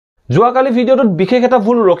যোৱাকালি ভিডিঅ'টোত বিশেষ এটা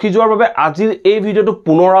ভুল ৰখি যোৱাৰ বাবে আজিৰ এই ভিডিঅ'টো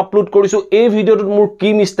পুনৰ আপলোড কৰিছো এই ভিডিঅ'টোত মোৰ কি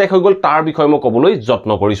মিষ্টেক হৈ গল তাৰ বিষয়ে মই ক'বলৈ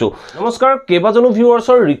যত্ন কৰিছো নমস্কাৰ কেবাজনো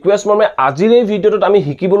ভিউৱাৰ্ছৰ ৰিকুৱেষ্ট মৰ্মে আজিৰ এই ভিডিঅ'টোত আমি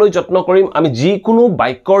শিকিবলৈ যত্ন কৰিম আমি যিকোনো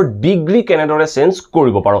বাক্যৰ ডিগ্ৰী কেনেদৰে চেঞ্জ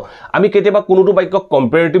কৰিব পাৰো আমি কেতিয়াবা কোনোটো বাক্য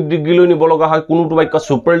কম্পাৰেটিভ ডিগ্ৰী লৈ নিব লগা হয় কোনোটো বাক্য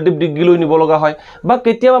সুপাৰলেটিভ ডিগ্ৰী লৈ নিব লগা হয় বা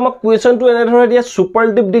কেতিয়াবা আমাক কোৱেশ্চনটো এনেধৰে দিয়ে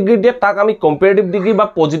সুপাৰলেটিভ ডিগ্ৰী দিয়ে তাক আমি কম্পাৰেটিভ ডিগ্ৰী বা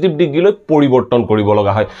পজিটিভ ডিগ্ৰী লৈ পৰিৱৰ্তন কৰিব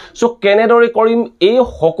লগা হয় সো কেনেদৰে কৰিম এই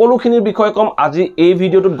সকলো খিনিৰ বিষয়ে কম আজি এই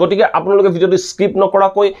ভিডিঅ'টোত গটিকে আপোনালোকে ভিডিঅ'টো স্কিপ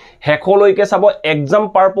নকৰাকৈ হেকলৈকে চাব এক্সাম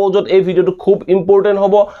পাৰপজত এই ভিডিঅ'টো খুব ইম্পৰ্টেন্ট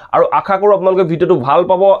হ'ব আৰু আশা কৰো আপোনালোকে ভিডিঅ'টো ভাল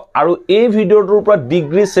পাব আৰু এই ভিডিঅ'টোৰ পৰা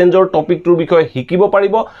ডিগ্ৰী চেঞ্জৰ টপিকটোৰ বিষয়ে শিকিব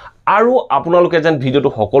পাৰিব আৰু আপোনালোকে যেন ভিডিঅ'টো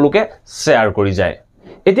সকলোকে শেয়াৰ কৰি যায়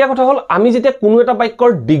এতিয়া কথা হল আমি যেতিয়া কোনো এটা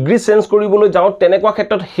বাক্যৰ ডিগ্ৰী চেঞ্জ কৰিবলৈ যাও তেনেকুৱা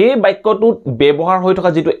ক্ষেত্ৰত সেই বাক্যটোত ব্যৱহাৰ হৈ থকা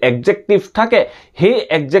যেটো এডজেক্টিভ থাকে সেই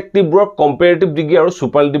এডজেক্টিভৰ কম্পাৰেটিভ ডিগ্ৰী আৰু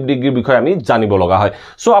সুপাৰলেটিভ ডিগ্ৰীৰ বিষয়ে আমি জানিব লগা হয়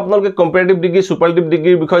সো আপোনালোকে কম্পাৰেটিভ ডিগ্ৰী সুপাৰলেটিভ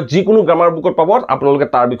ডিগ্ৰীৰ বিষয়ে যিকোনো গ্ৰামাৰ বুকত পাব আপোনালোকে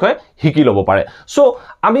তাৰ বিষয়ে শিকি ল'ব পাৰে সো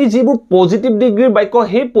আমি যিবোৰ পজিটিভ ডিগ্ৰীৰ বাক্য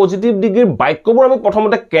সেই পজিটিভ ডিগ্ৰীৰ বাক্যবোৰ আমি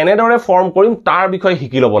প্ৰথমতে কেনেদৰে ফৰ্ম কৰিম তাৰ বিষয়ে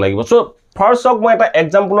শিকি ল'ব লাগিব সো First of মই এটা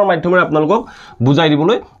এক্সাম্পলৰ মাধ্যমেৰে আপোনালোকক বুজাই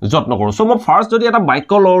দিবলৈ যত্ন কৰো সো মই ফাৰ্স্ট যদি এটা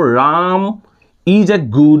বাক্য লও Ram is a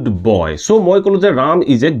good boy so মই কলো যে Ram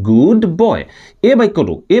is a good boy এই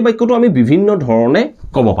বাক্যটো আমি বিভিন্ন ধৰণে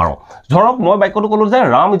ক'ব পাৰো ধৰক মই বাক্যটো কলো যে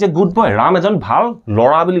Ram is a good boy Ram এজন ভাল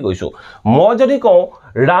লৰা বুলি কৈছো মই যদি কওঁ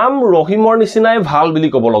ৰাম ৰহিমৰ নিচিনাই ভাল বুলি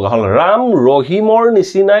ক'ব লগা হল ৰাম ৰহিমৰ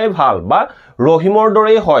নিচিনাই ভাল বা ৰহিমৰ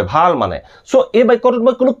দৰেই হয় ভাল মানে সো এই বাক্যটোত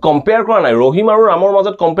মই কোনো কম্পেয়াৰ কৰা নাই ৰহিম আৰু ৰামৰ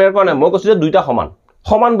মাজত কম্পেয়াৰ কৰা নাই মই কৈছো যে দুইটা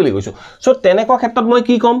সমান বুলি কৈছো সো তেনেকুৱা ক্ষেত্ৰত মই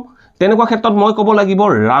কি কম তেনেকুৱা ক্ষেত্ৰত মই ক'ব লাগিব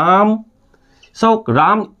ৰাম সো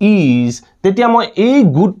ৰাম is তেতিয়া মই এই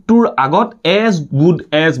গুড টুৰ আগত as good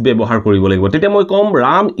as ব্যৱহাৰ কৰিব লাগিব তেতিয়া মই কম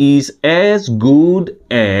Ram is as good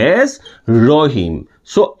as Rahim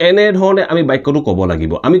so এনে ধৰণে আমি বাক্যটো ক'ব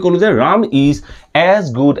লাগিব আমি কলো যে Ram is as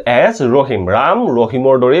good as Rahim Ram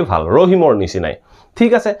ৰহিমৰ দৰে ভাল ৰহিমৰ নিচিনাই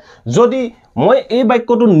ঠিক আছে যদি মই এই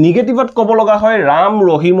বাক্যটো নিগেটিভত ক'ব লগা হয় ৰাম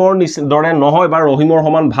ৰহিমৰ দৰে নহয় বা ৰহিমৰ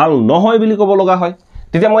সমান ভাল নহয় বুলি ক'ব লগা হয়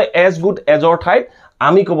তেতিয়া মই as good as অৰ ঠাইত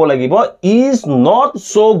আমি ক'ব লাগিব is not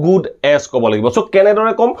so good as ক'ব লাগিব সো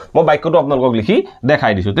কেনেদৰে কম মই বাক্যটো আপোনালোকক লিখি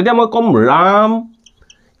দেখাই দিছো তেতিয়া মই কম ৰাম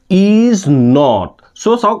is not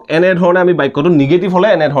সো চাওক এনে ধৰণে আমি বাক্যটো নিগেটিভ হলে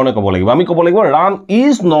এনে ধৰণে ক'ব লাগিব আমি ক'ব লাগিব ৰাম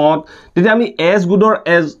is not তেতিয়া আমি as good অৰ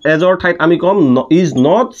as অৰ ঠাইত আমি কম is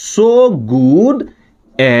not so good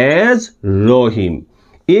as Rahim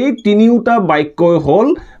এই তিনিটা বাক্য হল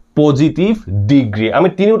পজিটিভ ডিগ্ৰী আমি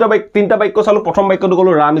তিনিটা বাক্য চালো প্ৰথম বাক্যটো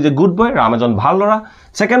কলো Ram is a good boy Ram এজন ভাল লৰা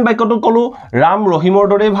সেকেন্ড বাক্যটো কলো ৰাম ৰহিমৰ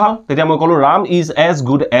দৰে ভাল তেতিয়া মই কলো Ram is as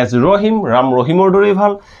good as Rahim Ram ৰহিমৰ দৰে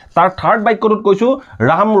ভাল তাৰ থাৰ্ড বাক্যটোত কৈছো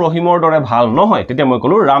ৰাম ৰহিমৰ দৰে ভাল নহয় তেতিয়া মই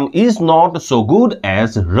কলো Ram is not so good as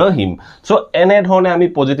Rahim so এনে ধৰণে আমি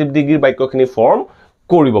পজিটিভ ডিগ্ৰীৰ বাক্যখিনি ফৰ্ম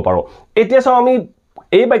কৰিব পাৰো এতিয়া চাও আমি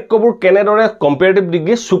এই বাক্যবোৰ কেনেদৰে কম্পাৰেটিভ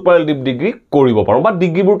ডিগ্ৰী সুপাৰলেটিভ ডিগ্ৰী কৰিব পাৰো বা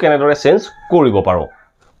ডিগ্ৰীবোৰ কেনেদৰে চেঞ্জ কৰিব পাৰো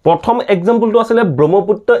প্ৰথম এক্সাম্পলটো আছে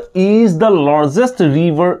Brahmaputra is the largest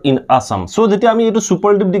river in Assam so যেতিয়া আমি এটো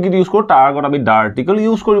সুপাৰলেটিভ ডিগ্ৰী ইউজ কৰো তাৰ আগত আমি দা আৰ্টিকল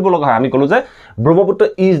ইউজ কৰিব লগা হয় আমি কলো যে Brahmaputra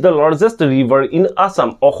is the largest river in Assam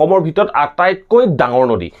অসমৰ ভিতৰত আটাইতকৈ ডাঙৰ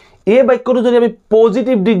নদী এই বাক্যটো যদি আমি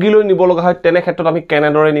পজিটিভ ডিগ্ৰী লৈ নিব লগা হয় তেনে ক্ষেত্ৰত আমি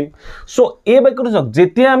কেনেদৰে নিম সো এই বাক্যটো চাওক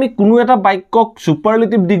যেতিয়া আমি কোনো এটা বাক্যক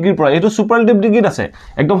সুপাৰলেটিভ ডিগ্ৰীৰ পৰা এটো সুপাৰলেটিভ ডিগ্ৰীত আছে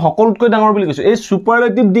একদম সকলোতকৈ ডাঙৰ বুলি কৈছো এই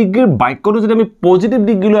সুপাৰলেটিভ ডিগ্ৰীৰ বাক্যটো যদি আমি পজিটিভ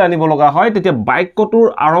ডিগ্ৰী লৈ আনিব লগা হয় তেতিয়া বাক্যটোৰ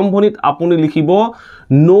আৰম্ভণিত আপুনি লিখিব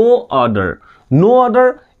no other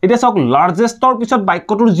এটা চাওক লাৰ্জেষ্টৰ পিছত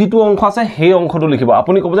বাক্যটোৰ যেটো অংশ আছে সেই অংশটো লিখিব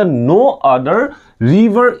আপুনি ক'ব যে no other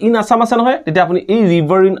river in Assam আছে নহয় তেতিয়া আপুনি এই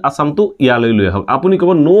river in Assam টো ইয়ালৈ লৈ আহক আপুনি ক'ব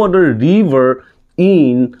no other river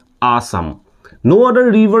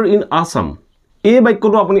in Assam এই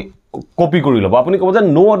বাক্যটো আপুনি কপি কৰি ল'ব আপুনি ক'ব যে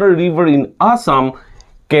no other river in Assam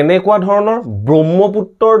কেনেকুৱা ধৰণৰ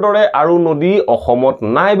ব্ৰহ্মপুত্ৰৰ দৰে আৰু নদী অসমত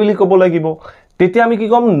নাই বুলি ক'ব লাগিব তেতিয়া আমি কি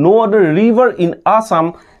ক'ম no other river in Assam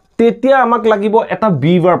তেতিয়া আমাক লাগিব এটা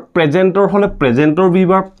বি ভাৰ্ব প্ৰেজেন্টৰ হলে প্ৰেজেন্টৰ বি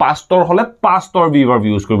ভাৰ্ব পাষ্টৰ হলে পাষ্টৰ বি ভাৰ্ব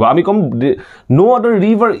ইউজ কৰিব আমি কম no other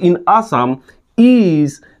river in Assam is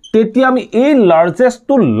তেতিয়া আমি এই লাৰ্জেষ্ট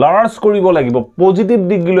টু লাৰ্জ কৰিব লাগিব পজিটিভ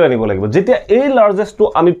ডিগ্ৰী লৈ আনিব লাগিব যেতিয়া এই লাৰ্জেষ্ট টু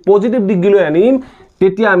আমি পজিটিভ ডিগ্ৰী লৈ আনিম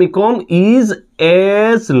তেতিয়া আমি কম is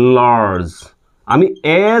as large আমি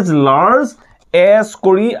as large as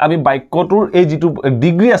কৰি আমি বাক্যটোৰ এই যেটো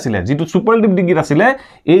ডিগ্ৰী আছিল যেটো সুপাৰলেটিভ ডিগ্ৰী আছিল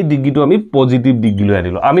এই ডিগ্ৰীটো আমি পজিটিভ ডিগ্ৰী লৈ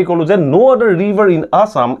আনিলো আমি কলো যে no other river in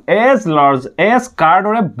Assam as large as কাৰ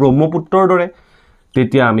দৰে ব্ৰহ্মপুত্ৰৰ দৰে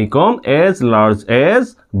তেতিয়া আমি কম as large as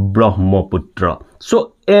Brahmaputra so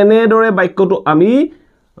এনে দৰে বাক্যটো আমি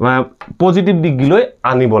পজিটিভ ডিগ্ৰী লৈ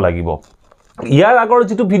আনিব লাগিব ইয়াৰ আগৰ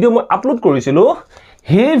যেটো ভিডিও মই আপলোড কৰিছিলো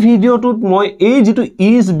হে ভিডিওটোত মই এই যেটো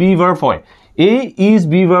is be verb হয় এই is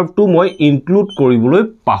be verb টো মই ইনক্লুড কৰিবলৈ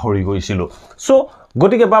পাহৰি গৈছিলো সো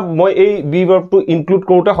গটিকে বা মই এই be verb টো ইনক্লুড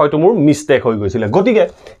কৰোতে হয়তো মোৰ মিস্টেক হৈ গৈছিল গটিকে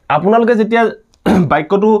আপোনালোকে যেতিয়া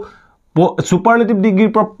বাক্যটো সুপাৰলেটিভ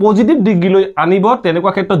ডিগ্ৰীৰ পৰা পজিটিভ ডিগ্ৰীলৈ আনিব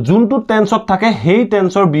তেনেকুৱা ক্ষেত্ৰত যোনটো টেন্সত থাকে হেই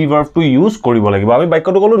টেন্সৰ be verb টো ইউজ কৰিব লাগিব আমি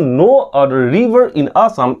বাক্যটো কলো no other river in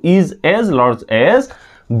Assam is as large as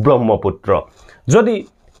Brahmaputra যদি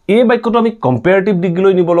এই বাক্যটো আমি কম্পাৰেটিভ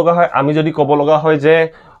ডিগ্ৰীলৈ নিব লগা হয় আমি যদি ক'ব লগা হয় যে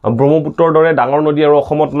ব্ৰহ্মপুত্ৰৰ দৰে ডাঙৰ নদী আৰু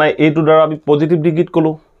অসমত নাই এইটো দ্বাৰা আমি পজিটিভ ডিগ্ৰীত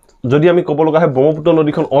কলো যদি আমি ক'ব লগা হয় ব্ৰহ্মপুত্ৰ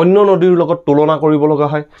নদীখন অন্য নদীৰ লগত তুলনা কৰিব লগা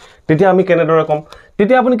হয় তেতিয়া আমি কেনেদৰে কম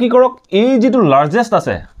তেতিয়া আপুনি কি কৰক এই যেটো লাৰ্জেষ্ট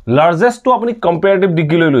আছে লাৰ্জেষ্টটো আপুনি কম্পাৰেটিভ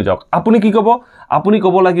ডিগ্ৰীলৈ লৈ যাওক আপুনি কি ক'ব আপুনি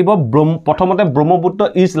ক'ব লাগিব প্ৰথমতে ব্ৰহ্মপুত্ৰ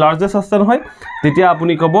ইজ লাৰ্জেষ্ট আছে নহয় তেতিয়া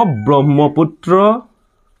আপুনি ক'ব Brahmaputra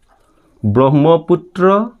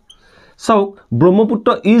So,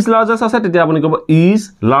 Brahmaputra is largest আছে তেতিয়া আপুনি ক'ব is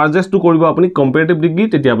largest to কৰিব আপুনি comparative degree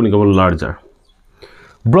তেতিয়া আপুনি ক'ব larger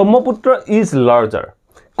Brahmaputra is larger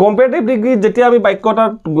comparative degree যেতিয়া আমি বাক্যটা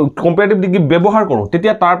comparative degree ব্যৱহাৰ কৰো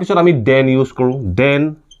তেতিয়া তাৰ পিছত আমি than ইউজ কৰো than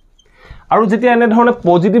আৰু যেতিয়া এনে ধৰণে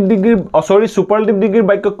positive degree sorry superlative degree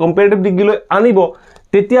বাক্য comparative degree লৈ আনিব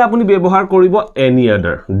তেতিয়া আপুনি ব্যৱহাৰ কৰিব any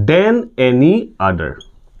other than any other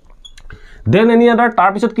Then any other tar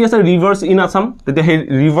pisot ki ase rivers in Assam tetia he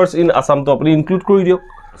rivers in Assam to apni include kori diok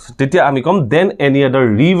tetia ami kom then any other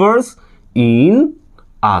rivers in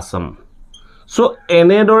Assam so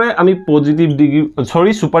enedore ami positive degree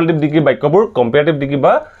sorry superlative degree bakyobor comparative degree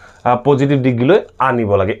ba positive degree loi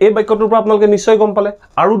anibo lage ei bakyotor pura apnaloke nishoy gom pale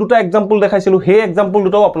aru duta example dekhaisilu he example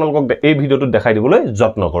duta apnalokok ei video tu dekhai diboloi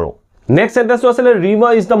jotno koru Next sentence was Rima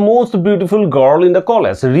is the most beautiful girl in the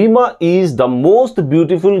college. Rima is the most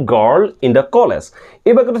beautiful girl in the college.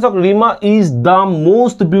 এই বাক্যটো সক Rima is the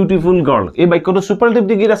most beautiful girl. এই বাক্যটো superlative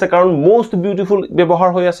degree আছে কাৰণ most beautiful ব্যৱহাৰ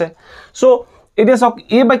হৈ আছে। So এটা সক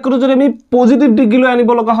এই বাক্যটো যদি আমি পজিটিভ ডিগ্ৰী লৈ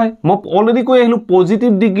আনিব লগা হয় মই অলৰেডি কৈ আহিলো পজিটিভ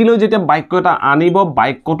ডিগ্ৰী লৈ যেতিয়া বাক্য এটা আনিব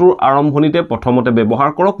বাক্যটোৰ আৰম্ভণিতে প্ৰথমতে ব্যৱহাৰ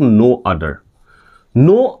কৰক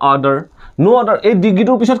no other এই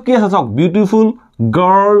ডিগ্ৰীটোৰ পিছত কি আছে সক beautiful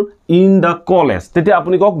girl in the college তেতিয়া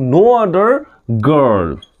আপুনি কক no other girl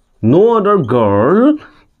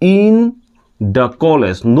in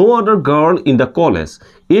the college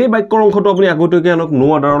এই বাক্যৰ অংশটো আপুনি আগতেকে আনক no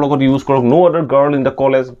other লগত ইউজ কৰক no other girl in the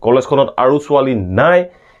college খনত আৰু ছোৱালী নাই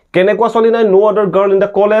কেনেকুৱা ছোৱালী নাই no other girl in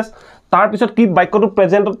the college তাৰ পিছত কি বাক্যটো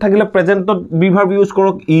প্ৰেজেন্টত থাকিলে প্ৰেজেন্টত বি ভাৰ্ব ইউজ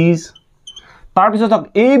কৰক is তাৰ পিছত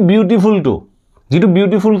এই বিউটিফুল টু যেটো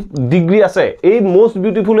বিউটিফুল ডিগ্ৰী আছে এই মোস্ট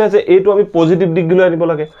বিউটিফুল আছে এইটো আমি পজিটিভ ডিগ্ৰী লৈ আনিব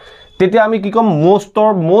লাগে তেতিয়া আমি কি কম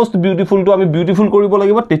মোস্ট বিউটিফুল টু আমি বিউটিফুল কৰিব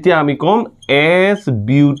লাগিব তেতিয়া আমি কম as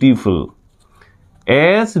beautiful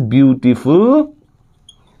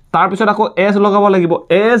তাৰ পিছত আকৌ as লগাব লাগিব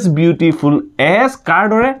as beautiful as কাৰ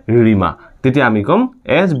দৰে ৰিমা তেতিয়া আমি কম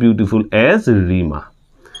as beautiful as ৰিমা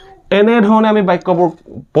এনে ধৰণে আমি বাক্যবোৰ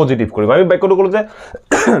পজিটিভ কৰিব আমি বাক্যটো কলো যে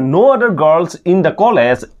no other girls in the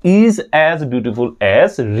college is as beautiful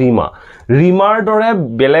as Rima ৰিমাৰ দৰে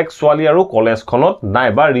বেলেগ ছোৱালী আৰু কলেজখনত নাই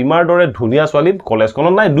বা ৰিমাৰ দৰে ধুনিয়া ছোৱালী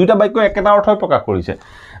কলেজখনত নাই দুইটা বাক্য একেটা অৰ্থই প্ৰকাশ কৰিছে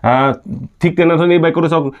ঠিক তেনে ধৰণে এই বাক্যটো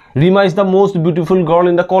চাওক Rima is the most beautiful girl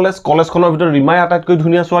in the কলেজখনৰ ভিতৰত ৰিমাই আটাইতকৈ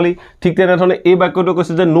ধুনিয়া ছোৱালী ঠিক তেনে ধৰণে এই বাক্যটো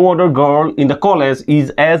কৈছে যে no other girl in the college is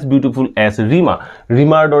as beautiful as Rima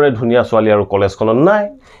ৰিমাৰ দৰে ধুনিয়া ছোৱালী আৰু কলেজখনত নাই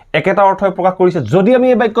একেটা অৰ্থই প্ৰকাশ কৰিছে যদি আমি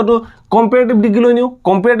এই বাক্যটো কম্পাৰেটিভ ডিগ্ৰী লৈ নিও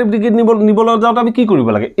কম্পাৰেটিভ ডিগ্ৰী নিবলৈ যাওঁতে আমি কি কৰিব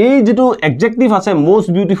লাগে এই যেটো এডজেক্টিভ আছে মোস্ট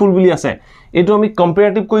বিউটিফুল বুলি আছে এটো আমি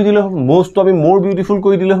কম্পাৰেটিভ কৰি দিলে হল মোস্ট আমি মোৰ বিউটিফুল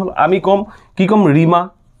কৰি দিলে হল আমি কম কি কম ৰিমা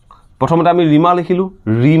প্ৰথমতে আমি ৰিমা লিখিলো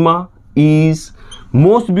ৰিমা ইজ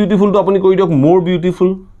মোস্ট বিউটিফুল তো আপুনি কৰি দিয়ক মোৰ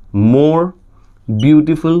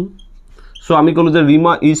বিউটিফুল সো আমি কলো যে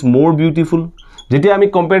ৰিমা ইজ মোৰ বিউটিফুল যেতিয়া আমি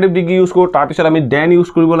কম্পাৰেটিভ ডিগ্ৰী ইউজ কৰো তাৰ পিছত আমি দেন ইউজ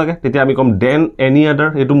কৰিব লাগে তেতিয়া আমি কম দেন এনি আদাৰ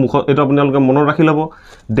এটো মুখ এটো আপোনালোকে মনত ৰাখি লব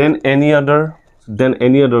than any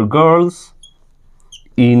other girls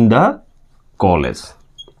in the college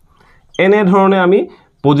এনে ধৰণে আমি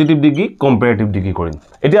পজিটিভ ডিগ্ৰী কম্পাৰেটিভ ডিগ্ৰী কৰিম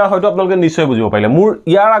এতিয়া হয়তো আপোনালোকে নিশ্চয় বুজিব পাৰিলে মোৰ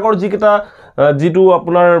ইয়াৰ আগৰ যিকেটা যেটো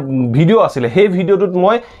আপোনাৰ ভিডিও আছিল সেই ভিডিওটোত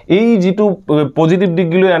মই এই যেটো পজিটিভ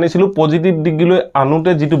ডিগ্ৰী লৈ আনিছিলো পজিটিভ ডিগ্ৰী লৈ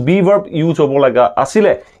আনোতে যেটো বি ভাৰ্ব ইউজ হ'ব লাগা আছিল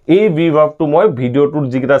এই বি ভাৰ্বটো মই ভিডিওটোৰ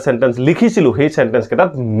যিকেটা সেন্টেন্স লিখিছিলো সেই সেন্টেন্স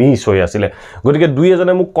কেটাত মিস হৈ আছিল গতিকে দুই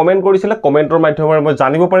এজনে মোক কমেন্ট কৰিছিল কমেন্টৰ মাধ্যমেৰে মই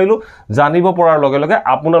জানিব পাৰিলো জানিব পৰাৰ লগে লগে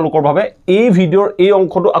আপোনালোকৰ ভাবে এই ভিডিওৰ এই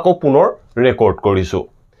অংশটো আকৌ পুনৰ ৰেকৰ্ড কৰিছো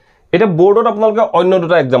এটা বোৰ্ডত আপোনালোকে অন্য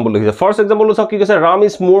দুটা এক্সাম্পল লিখিছে ফাৰ্স্ট এক্সাম্পলটো চাওক কি কৈছে ৰাম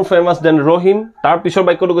ইজ মোৰ ফেমাস দেন ৰহিম তাৰ পিছৰ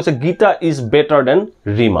বাক্যটো কৈছে Gita is better then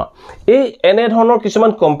Rima এই এনে ধৰণৰ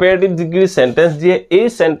কিছুমান কম্পাৰেটিভ ডিগ্ৰী সেন্টেন্স দিয়ে এই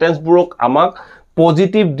সেন্টেন্সবোৰক আমাক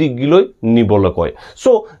পজিটিভ ডিগ্ৰীলৈ নিবলৈ কয়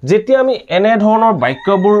সো যেতিয়া আমি এনে ধৰণৰ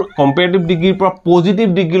বাক্যবোৰ কম্পাৰেটিভ ডিগ্ৰীৰ পৰা পজিটিভ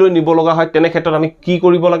ডিগ্ৰীলৈ নিব লগা হয় তেনে ক্ষেত্ৰত আমি কি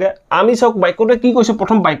কৰিব লাগে আমি সক বাক্যটো কি কৈছো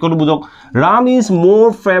প্ৰথম বাক্যটো বুজক ৰাম ইজ মোৰ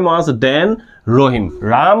ফেমাস দেন ৰহিম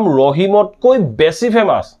ৰাম ৰহিমতকৈ বেছি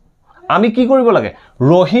ফেমাস আমি কি কৰিব লাগে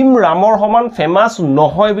ৰহিম ৰামৰ সমান ফেমাস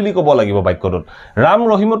নহয় বুলি ক'ব লাগিব বাক্যটোত ৰাম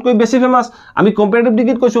ৰহিমতকৈ বেছি ফেমাস আমি কম্পাৰেটিভ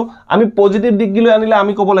ডিগ্ৰীত কৈছো আমি পজিটিভ ডিগ্ৰীলৈ আনিলে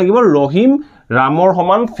আমি ক'ব লাগিব ৰহিম ৰামৰ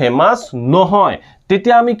সমান ফেমাস নহয়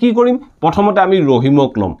তেতিয়া আমি কি কৰিম প্ৰথমতে আমি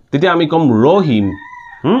ৰহিমক লম তেতিয়া আমি কম ৰহিম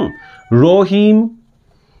ৰহিম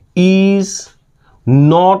ইজ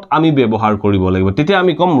নট আমি ব্যৱহাৰ কৰিব লাগিব তেতিয়া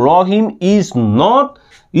আমি কম ৰহিম ইজ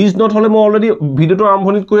নট হলে মই অলৰেডি ভিডিওটো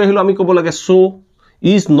আৰম্ভণিত কৈ আহিলো আমি ক'ব লাগে so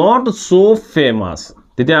is not so famous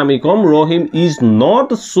তেতিয়া আমি কম Rahim is not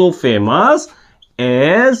so famous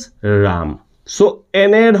as ram so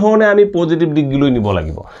এনে ধৰণে আমি পজিটিভ ডিগ্ৰীলৈ নিব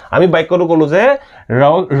লাগিব আমি বাক্যটো কলো যে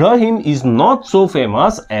Rahim is not so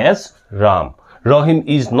famous as ram Rahim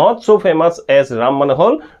is not so famous as ram মানে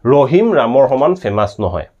হল ৰহিম ৰামৰ সমান ফেমাস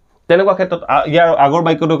নহয় তেনেকুৱা ক্ষেত্ৰত ইয়াৰ আগৰ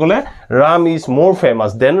বাক্যটো কলে ৰাম ইজ মোৰ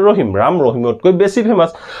ফেমাস দেন ৰহিম ৰাম ৰহিমতকৈ বেছি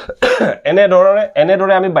ফেমাস এনে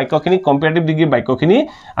দৰে আমি বাক্যখিনি কম্পাৰেটিভ ডিগ্ৰী বাক্যখিনি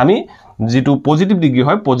আমি যেটো পজিটিভ ডিগ্ৰী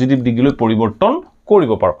হয় পজিটিভ ডিগ্ৰীলৈ পৰিৱৰ্তন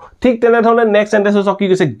কৰিব পাৰো ঠিক তেনে ধৰণে নেক্সট সেন্টেন্সত কি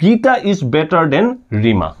কৈছে Gita is better then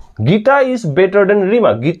Rima Gita is better then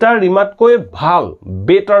Rima Gita ৰিমাতকৈ ভাল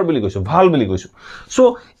বেটাৰ বুলি কৈছো ভাল বুলি কৈছো সো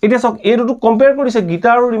এটা সক এটো কম্পেয়াৰ কৰিছে গীতা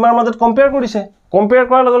আৰু ৰিমাৰ মাজত কম্পেয়াৰ কৰিছে কম্পেয়াৰ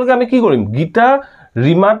কৰাৰ লগে লগে আমি কি কৰিম গীতা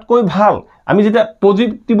ৰিমাতকৈ ভাল আমি যেটা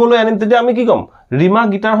পজিটিভলৈ আনিম তেতিয়া আমি কি কম ৰিমা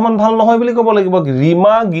গীতাৰ সমান ভাল নহয় বুলি ক'ব লাগিব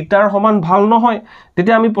ৰিমা গীতাৰ সমান ভাল নহয়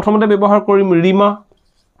তেতিয়া আমি প্ৰথমতে ব্যৱহাৰ কৰিম ৰিমা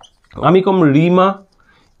আমি কম Rima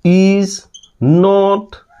is not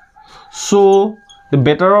so the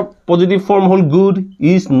better positive form whole good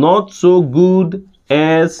is not so good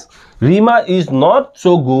as Rima is not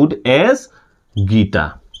so good as Gita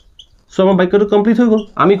so আমাৰ বাক্যটো কমপ্লিট হৈ গল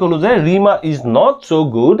আমি কলো যে Rima is not so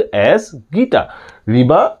good as Gita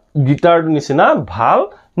Rima গীতাৰ নিচিনা ভাল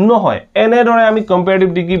নহয় এনে দৰে আমি কম্পাৰেটিভ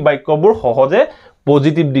ডিগ্ৰী বাক্যবোৰ সহজে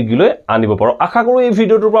পজিটিভ ডিগ্ৰীলৈ আনিব পাৰো আশা কৰো এই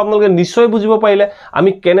ভিডিওটোৰ পৰা আপোনালোকে নিশ্চয় বুজিব পাৰিলে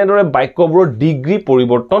আমি কেনে দৰে বাক্যবোৰৰ ডিগ্ৰী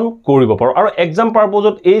পৰিৱৰ্তন কৰিব পাৰো আৰু এক্সাম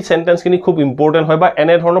পাৰপজত এই সেন্টেন্সখিনি খুব ইম্পৰ্টেন্ট হয় বা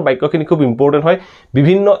এনে ধৰণৰ বাক্যখিনি খুব ইম্পৰ্টেন্ট হয়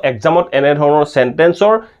বিভিন্ন এক্সামত এনে ধৰণৰ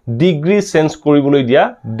সেন্টেন্সৰ ডিগ্ৰী চেঞ্জ কৰিবলৈ দিয়া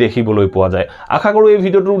দেখিবলৈ পোৱা যায় আশা কৰো এই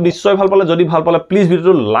ভিডিওটো নিশ্চয় ভাল পালে যদি ভাল পালে প্লিজ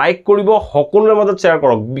ভিডিওটো লাইক কৰিব সকলোৰে মাজত শেয়াৰ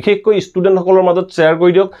কৰক বিশেষকৈ ষ্টুডেন্ট সকলৰ মাজত শেয়াৰ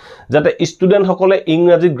কৰি দিয়ক যাতে ষ্টুডেন্ট সকলে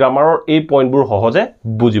ইংৰাজী গ্ৰামাৰৰ এই পইণ্টবোৰ সহজে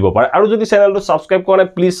বুজিব পাৰে আৰু যদি চেনেলটো সাবস্ক্ৰাইব কৰা নাই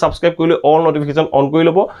প্লিজ সাবস্ক্ৰাইব কৰিলে অল নোটিফিকেশন অন কৰি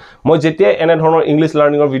লব মই যেতিয়া এনে ধৰণৰ ইংলিশ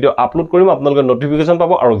লাৰ্নিংৰ ভিডিও আপলোড কৰিম আপোনালোকে নোটিফিকেশন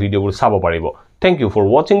পাব আৰু ভিডিওবোৰ চাব পাৰিব thank U for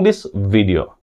watching this video